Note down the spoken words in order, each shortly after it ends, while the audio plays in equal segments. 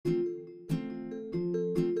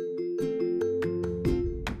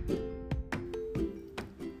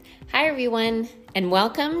Hi, everyone, and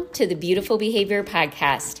welcome to the Beautiful Behavior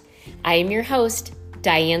Podcast. I am your host,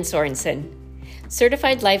 Diane Sorensen,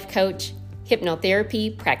 certified life coach,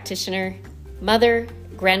 hypnotherapy practitioner, mother,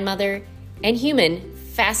 grandmother, and human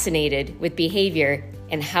fascinated with behavior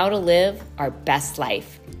and how to live our best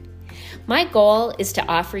life. My goal is to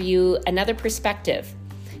offer you another perspective,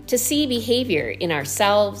 to see behavior in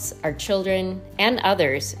ourselves, our children, and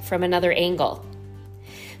others from another angle.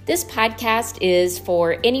 This podcast is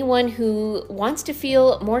for anyone who wants to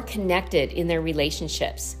feel more connected in their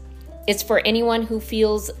relationships. It's for anyone who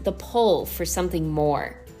feels the pull for something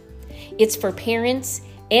more. It's for parents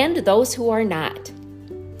and those who are not.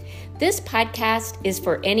 This podcast is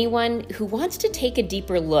for anyone who wants to take a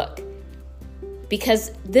deeper look,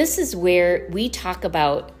 because this is where we talk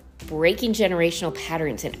about breaking generational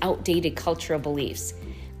patterns and outdated cultural beliefs,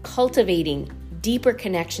 cultivating deeper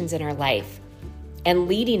connections in our life, and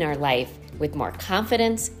leading our life with more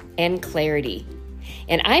confidence and clarity.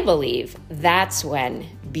 And I believe that's when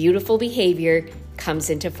beautiful behavior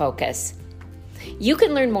comes into focus. You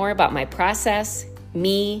can learn more about my process,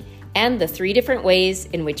 me, and the 3 different ways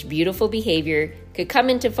in which beautiful behavior could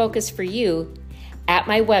come into focus for you at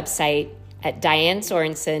my website at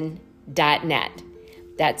dianesorensen.net.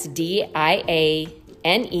 That's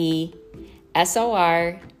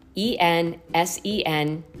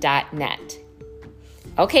DIANESORENSEN.net.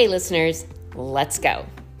 Okay, listeners, let's go.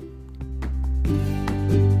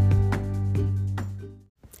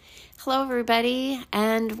 Hello, everybody,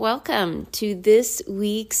 and welcome to this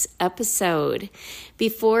week's episode.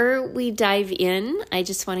 Before we dive in, I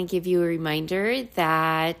just want to give you a reminder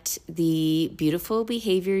that the Beautiful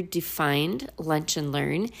Behavior Defined Lunch and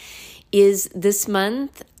Learn is this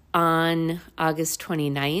month on August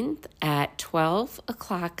 29th at 12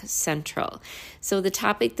 o'clock Central. So the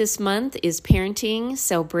topic this month is parenting.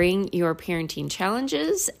 So bring your parenting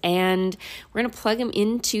challenges, and we're going to plug them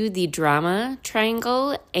into the drama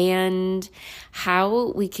triangle and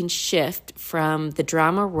how we can shift from the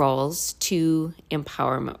drama roles to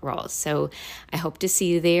empowerment roles. So I hope to see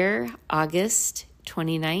you there August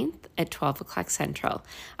 29th at 12 o'clock Central.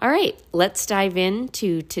 All right, let's dive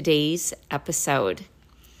into today's episode.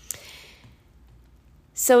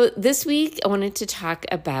 So this week, I wanted to talk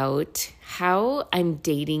about how I'm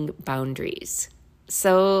dating boundaries.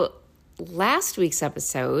 So last week's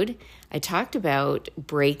episode, I talked about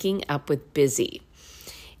breaking up with busy.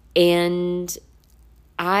 And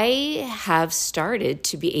I have started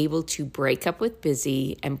to be able to break up with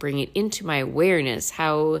busy and bring it into my awareness,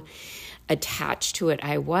 how attached to it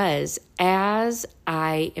I was, as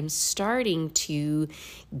I am starting to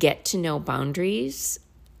get to know boundaries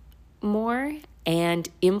more and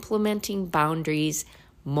implementing boundaries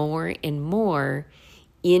more and more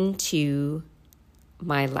into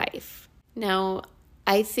my life. Now,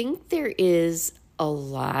 I think there is a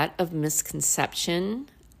lot of misconception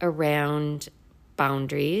around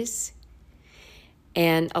boundaries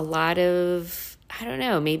and a lot of,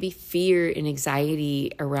 maybe fear and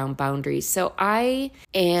anxiety around boundaries. So I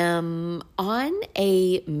am on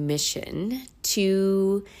a mission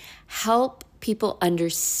to help people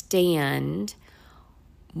understand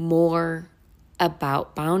more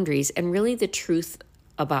about boundaries and really the truth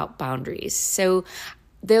about boundaries. So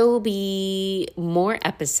there will be more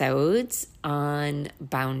episodes on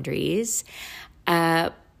boundaries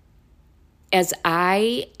as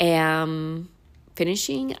I am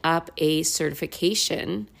finishing up a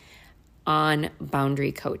certification on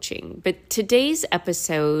boundary coaching. But today's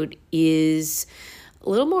episode is a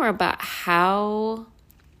little more about how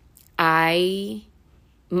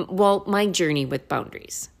my journey with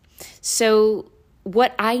boundaries. So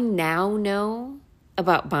what I now know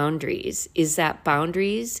about boundaries is that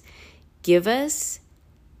boundaries give us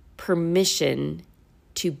permission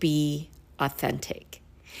to be authentic.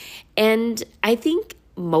 And I think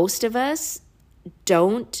most of us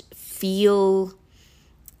don't feel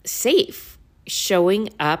safe showing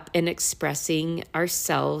up and expressing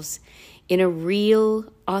ourselves in a real,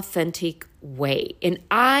 authentic way. And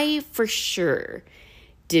I, for sure,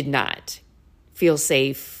 did not feel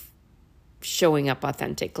safe showing up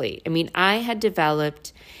authentically. I mean, I had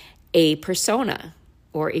developed a persona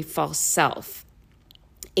or a false self.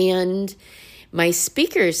 And my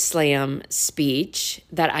Speaker's Slam speech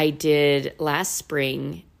that I did last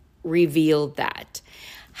spring revealed that.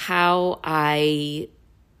 How I,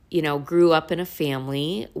 grew up in a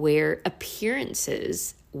family where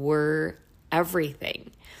appearances were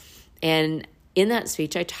everything. And in that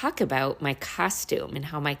speech, I talk about my costume and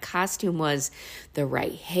how my costume was the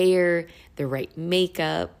right hair, the right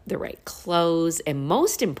makeup, the right clothes, and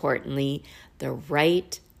most importantly, the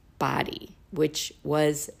right body, which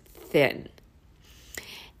was thin.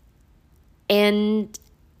 And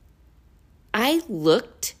I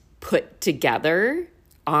looked put together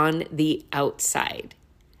on the outside.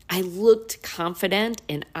 I looked confident,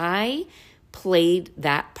 and I played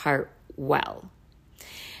that part well.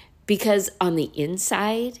 Because on the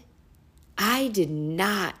inside, I did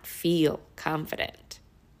not feel confident.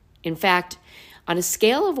 In fact, on a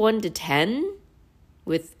scale of 1 to 10,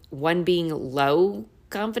 with 1 being low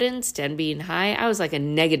confidence, 10 being high, I was like a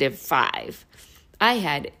 -5. I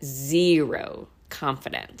had 0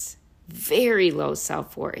 confidence, very low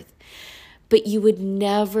self-worth. But you would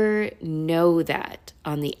never know that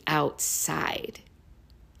on the outside.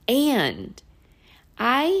 And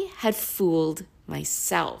I had fooled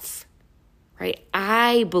myself, right?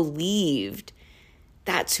 I believed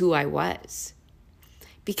that's who I was.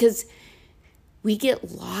 Because we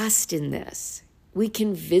get lost in this. We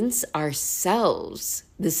convince ourselves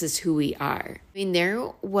this is who we are. I mean,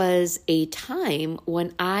 there was a time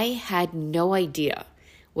when I had no idea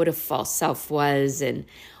what a false self was and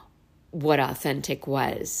what authentic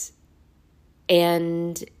was.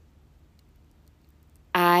 And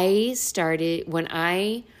when I started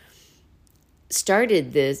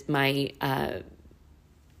my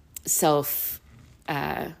self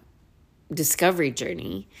discovery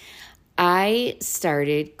journey, I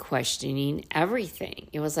started questioning everything.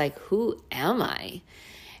 It was like, who am I?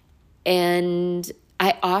 And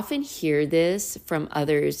I often hear this from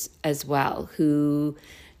others as well who,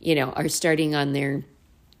 are starting on their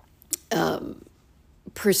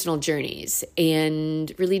personal journeys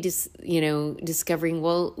and really just, discovering,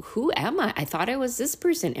 well, who am I? I thought I was this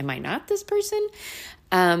person. Am I not this person?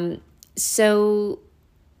 So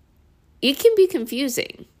it can be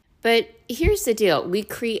confusing. But here's the deal. We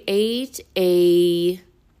create a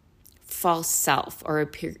false self or a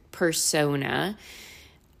persona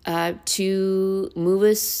to move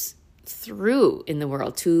us through in the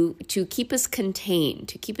world, to keep us contained,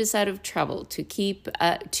 to keep us out of trouble,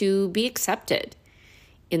 to be accepted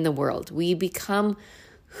in the world. We become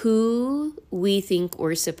who we think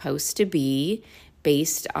we're supposed to be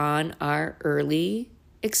based on our early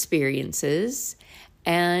experiences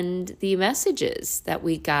and the messages that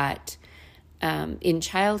we got in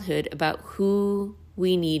childhood about who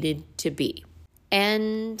we needed to be.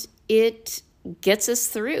 And it gets us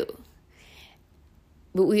through.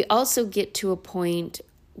 But we also get to a point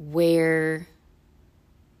where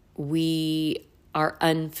we are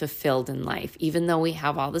unfulfilled in life, even though we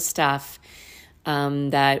have all the stuff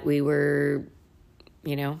that we were,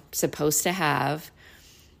 supposed to have.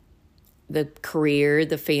 The career,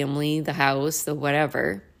 the family, the house, the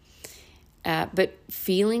whatever. But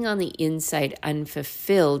feeling on the inside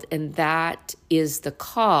unfulfilled, and that is the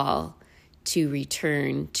call to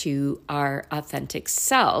return to our authentic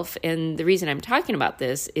self. And the reason I'm talking about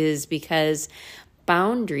this is because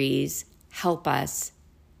boundaries help us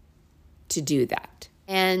to do that.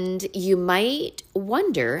 And you might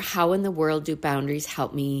wonder, how in the world do boundaries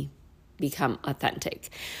help me become authentic?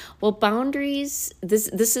 Well, boundaries,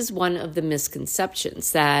 this is one of the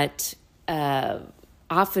misconceptions that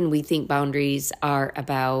often we think boundaries are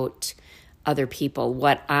about other people,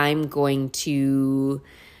 what I'm going to,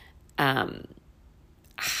 that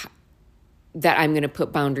I'm going to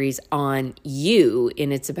put boundaries on you,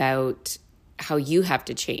 and it's about how you have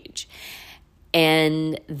to change.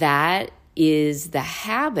 And that is the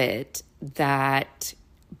habit that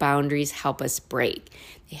boundaries help us break.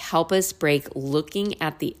 They help us break looking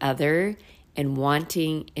at the other and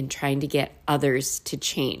wanting and trying to get others to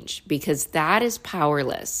change, because that is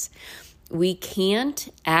powerless. We can't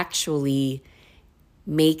actually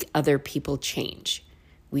make other people change.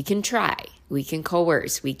 We can try, we can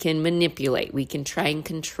coerce, we can manipulate, we can try and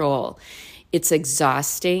control. It's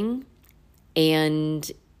exhausting, and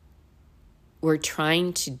we're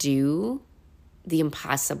trying to do the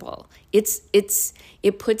impossible. It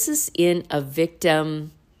puts us in a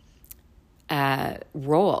victim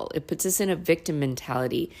role. It puts us in a victim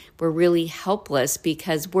mentality. We're really helpless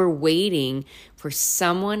because we're waiting for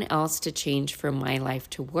someone else to change for my life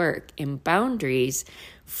to work. And boundaries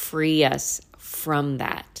free us from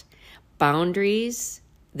that. Boundaries,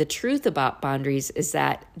 the truth about boundaries is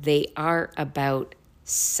that they are about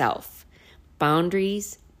self.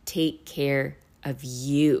 Boundaries take care of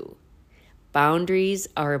you. Boundaries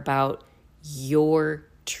are about your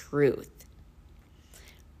truth.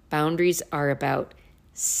 Boundaries are about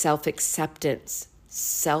self-acceptance,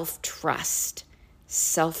 self-trust,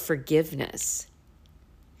 self-forgiveness.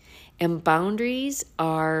 And boundaries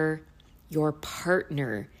are your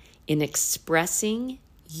partner in expressing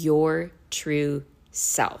your true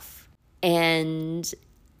self. And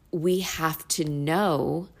we have to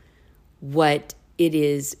know what it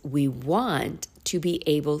is we want to be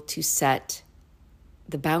able to set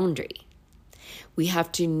the boundary. We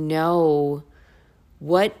have to know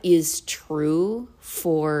what is true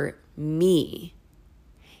for me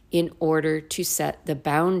in order to set the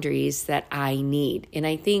boundaries that I need. And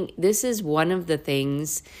I think this is one of the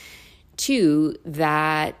things, too,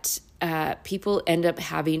 that people end up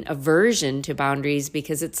having aversion to boundaries,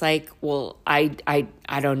 because it's like, well, I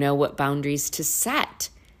don't know what boundaries to set.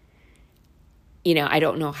 I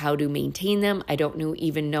don't know how to maintain them. I don't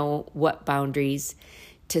even know what boundaries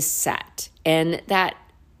to set. And that,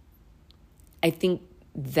 I think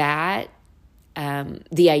that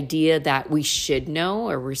the idea that we should know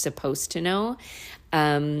or we're supposed to know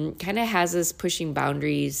kind of has us pushing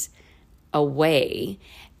boundaries away.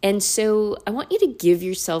 And so I want you to give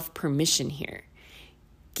yourself permission here.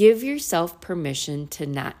 Give yourself permission to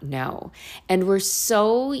not know. And we're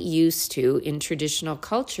so used to, in traditional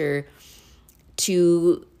culture,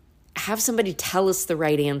 to have somebody tell us the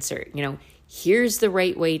right answer. Here's the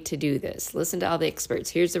right way to do this. Listen to all the experts.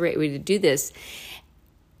 Here's the right way to do this.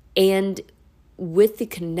 And with the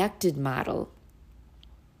connected model,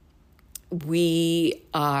 we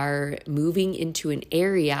are moving into an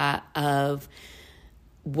area of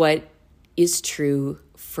what is true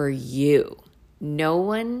for you. No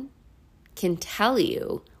one can tell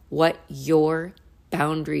you what your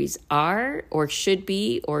boundaries are or should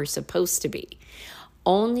be or supposed to be.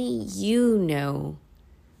 Only you know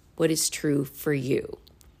what is true for you.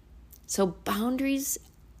 So boundaries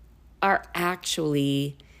are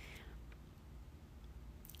actually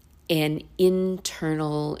an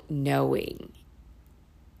internal knowing.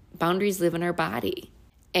 Boundaries live in our body.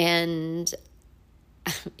 And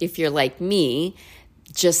if you're like me,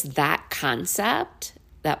 just that concept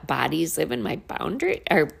that boundaries live in my body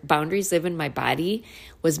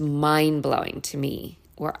was mind-blowing to me,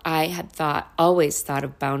 where I had always thought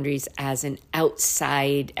of boundaries as an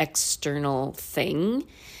outside external thing,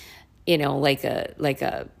 like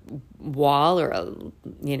a wall or a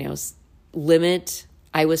limit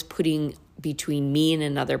I was putting between me and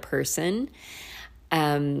another person.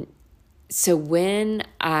 So when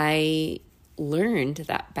I learned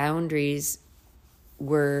that boundaries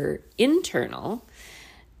were internal,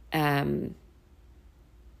 that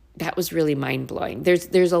was really mind-blowing.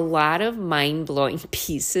 There's a lot of mind-blowing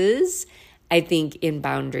pieces, I think, in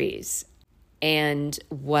boundaries and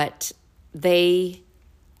what they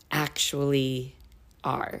actually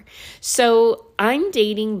are. So I'm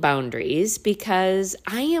dating boundaries because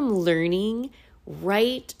I am learning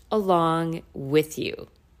right along with you.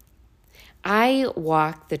 I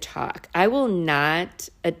walk the talk. I will not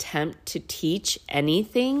attempt to teach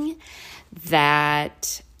anything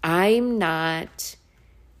that I'm not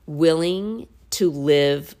willing to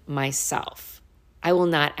live myself. I will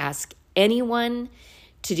not ask anyone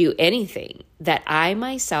to do anything that I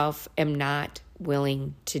myself am not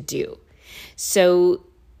willing to do. So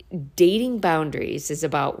dating boundaries is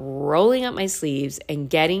about rolling up my sleeves and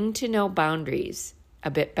getting to know boundaries a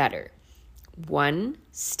bit better, one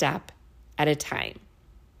step at a time.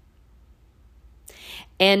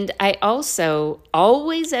 And I also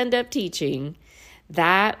always end up teaching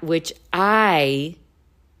that which I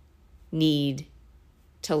need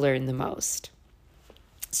to learn the most.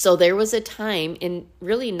 So there was a time, and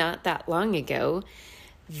really not that long ago,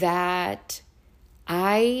 that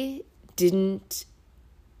I didn't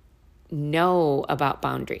know about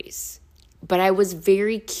boundaries, but I was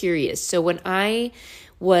very curious. So when I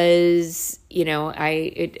was,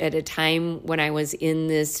 at a time when I was in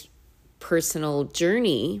this personal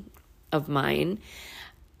journey of mine,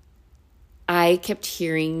 I kept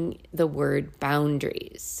hearing the word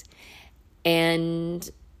boundaries. And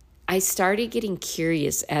I started getting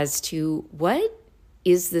curious as to what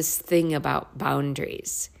is this thing about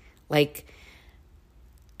boundaries? Like,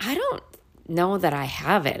 I don't know that I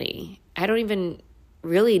have any. I don't even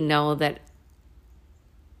really know that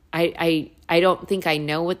I don't think I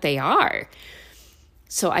know what they are.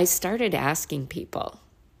 So I started asking people,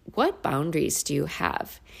 what boundaries do you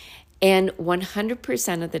have? And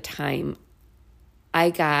 100% of the time, I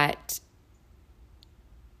got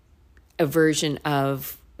a version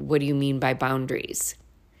of, what do you mean by boundaries?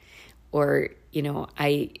 Or, I'm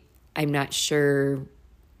not sure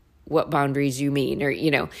what boundaries you mean, or,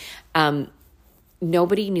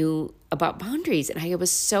 nobody knew about boundaries. And I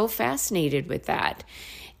was so fascinated with that.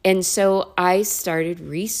 And so I started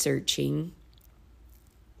researching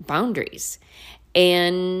boundaries.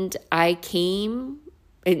 And I came,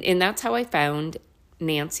 and that's how I found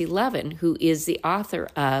Nancy Levin, who is the author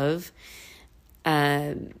of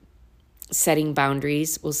Setting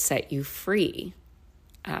Boundaries Will Set You Free.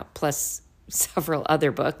 plus several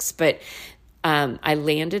other books. But I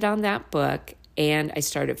landed on that book and I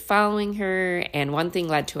started following her, and one thing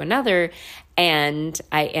led to another, and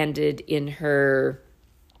I ended in her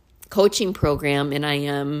coaching program, and I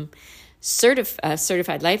am a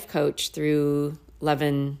certified life coach through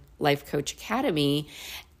Levin Life Coach Academy.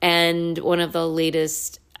 And one of the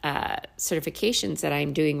latest certifications that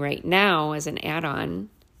I'm doing right now as an add-on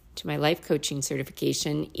to my life coaching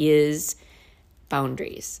certification is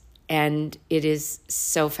boundaries. And it is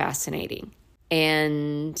so fascinating.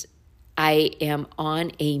 And I am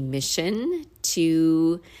on a mission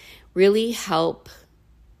to really help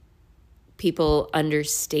people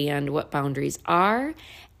understand what boundaries are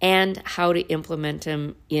and how to implement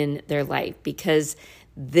them in their life, because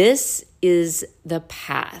this is the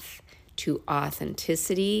path to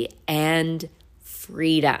authenticity and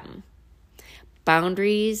freedom.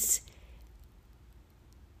 Boundaries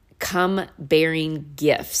come bearing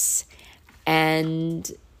gifts,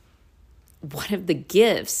 and one of the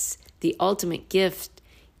gifts, the ultimate gift,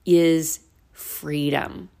 is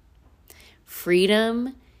freedom.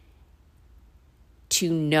 Freedom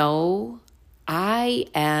to know I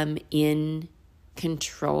am in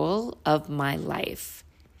control of my life,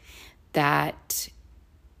 that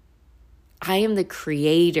I am the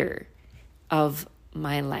creator of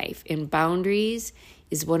my life. And boundaries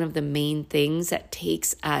is one of the main things that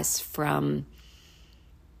takes us from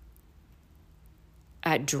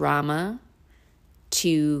drama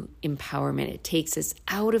to empowerment. It takes us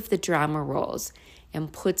out of the drama roles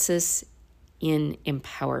and puts us in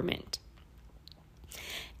empowerment.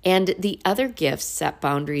 And the other gifts that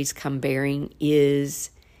boundaries come bearing is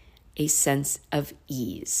a sense of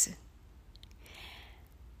ease.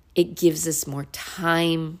 It gives us more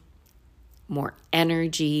time, more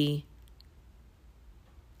energy,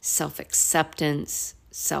 self-acceptance,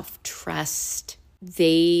 self-trust.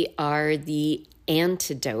 They are the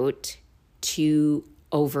antidote to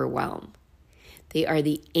overwhelm. They are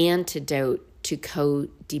the antidote to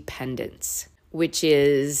codependence, which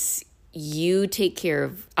is you take care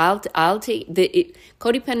of,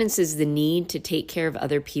 codependence is the need to take care of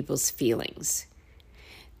other people's feelings.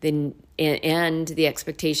 And the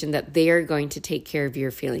expectation that they're going to take care of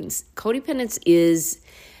your feelings. Codependence is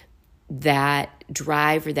that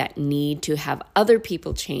drive or that need to have other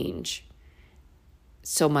people change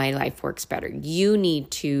so my life works better. You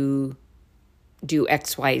need to do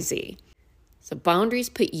X, Y, Z. So boundaries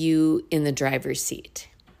put you in the driver's seat.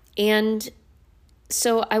 And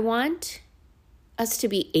so I want us to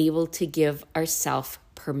be able to give ourselves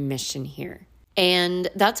permission here. And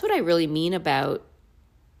that's what I really mean about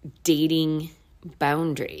dating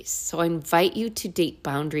boundaries. So I invite you to date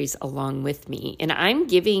boundaries along with me. And I'm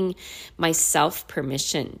giving myself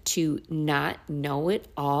permission to not know it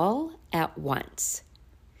all at once.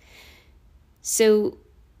 So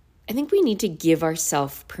I think we need to give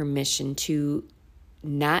ourselves permission to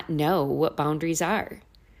not know what boundaries are,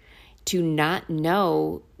 to not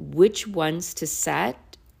know which ones to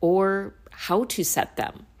set or how to set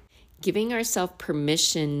them. Giving ourselves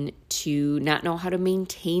permission to not know how to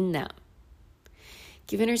maintain them.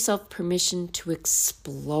 Giving ourselves permission to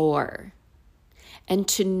explore and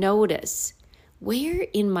to notice, where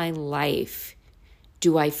in my life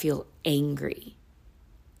do I feel angry?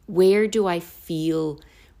 Where do I feel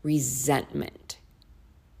resentment?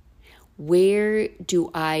 Where do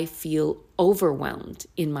I feel overwhelmed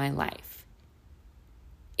in my life?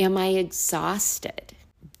 Am I exhausted?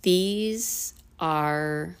 These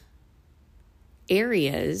are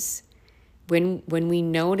areas, when we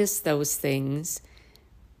notice those things,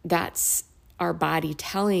 that's our body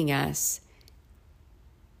telling us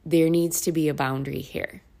there needs to be a boundary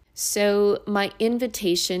here. So my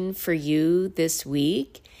invitation for you this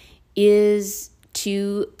week is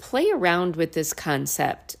to play around with this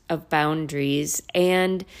concept of boundaries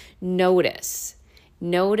and notice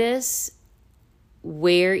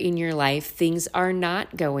where in your life things are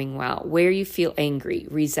not going well, where you feel angry,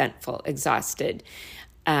 resentful, exhausted,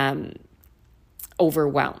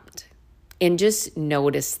 overwhelmed. And just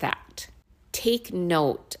notice that. Take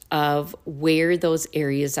note of where those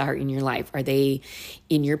areas are in your life. Are they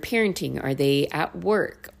in your parenting? Are they at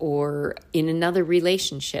work or in another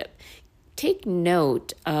relationship? Take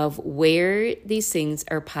note of where these things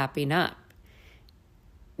are popping up.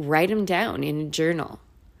 Write them down in a journal.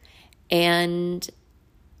 And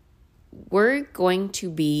we're going to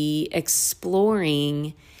be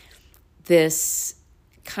exploring this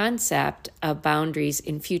concept of boundaries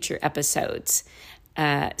in future episodes.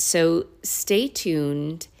 So stay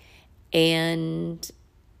tuned, and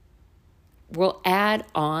we'll add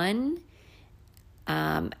on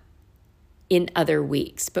in other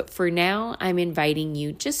weeks. But for now, I'm inviting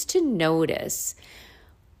you just to notice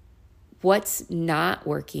what's not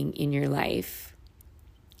working in your life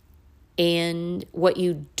and what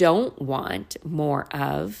you don't want more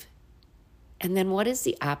of, and then what is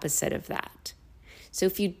the opposite of that? So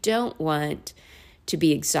if you don't want to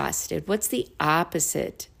be exhausted, what's the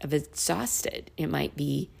opposite of exhausted? It might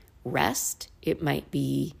be rest, it might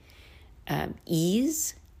be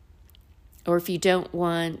ease, or if you don't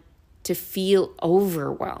want to feel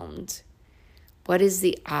overwhelmed, what is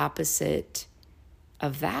the opposite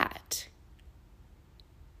of that?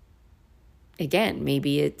 Again,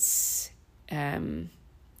 maybe it's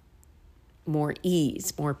more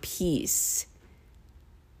ease, more peace,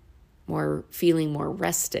 more feeling more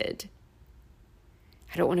rested.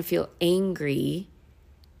 I don't want to feel angry.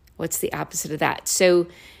 What's the opposite of that? So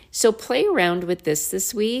play around with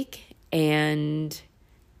this week, and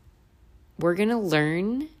we're going to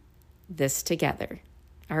learn this together.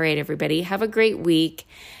 All right, everybody, have a great week,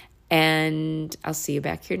 and I'll see you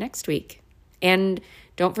back here next week. And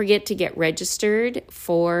don't forget to get registered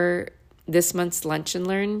for this month's Lunch and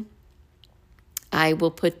Learn. I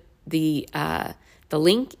will put the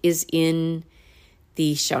link is in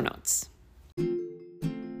the show notes.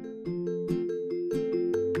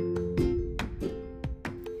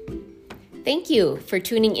 Thank you for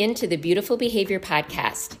tuning in to the Beautiful Behavior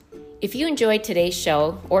Podcast. If you enjoyed today's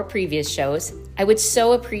show or previous shows, I would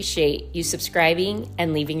so appreciate you subscribing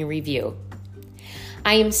and leaving a review.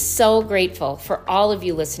 I am so grateful for all of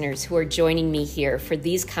you listeners who are joining me here for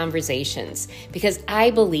these conversations, because I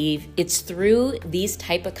believe it's through these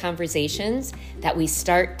type of conversations that we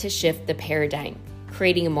start to shift the paradigm,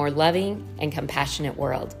 creating a more loving and compassionate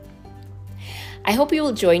world. I hope you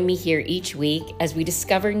will join me here each week as we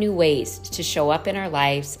discover new ways to show up in our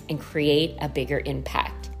lives and create a bigger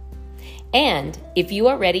impact. And if you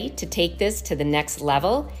are ready to take this to the next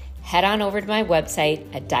level, head on over to my website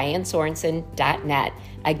at dianesorensen.net.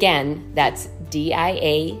 Again, that's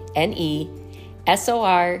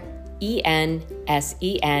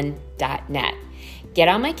DianeSorensen.net. Get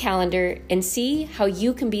on my calendar and see how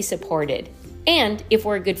you can be supported and if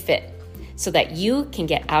we're a good fit, so that you can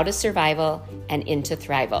get out of survival and into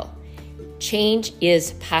thrival. Change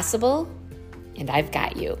is possible, and I've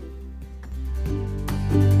got you.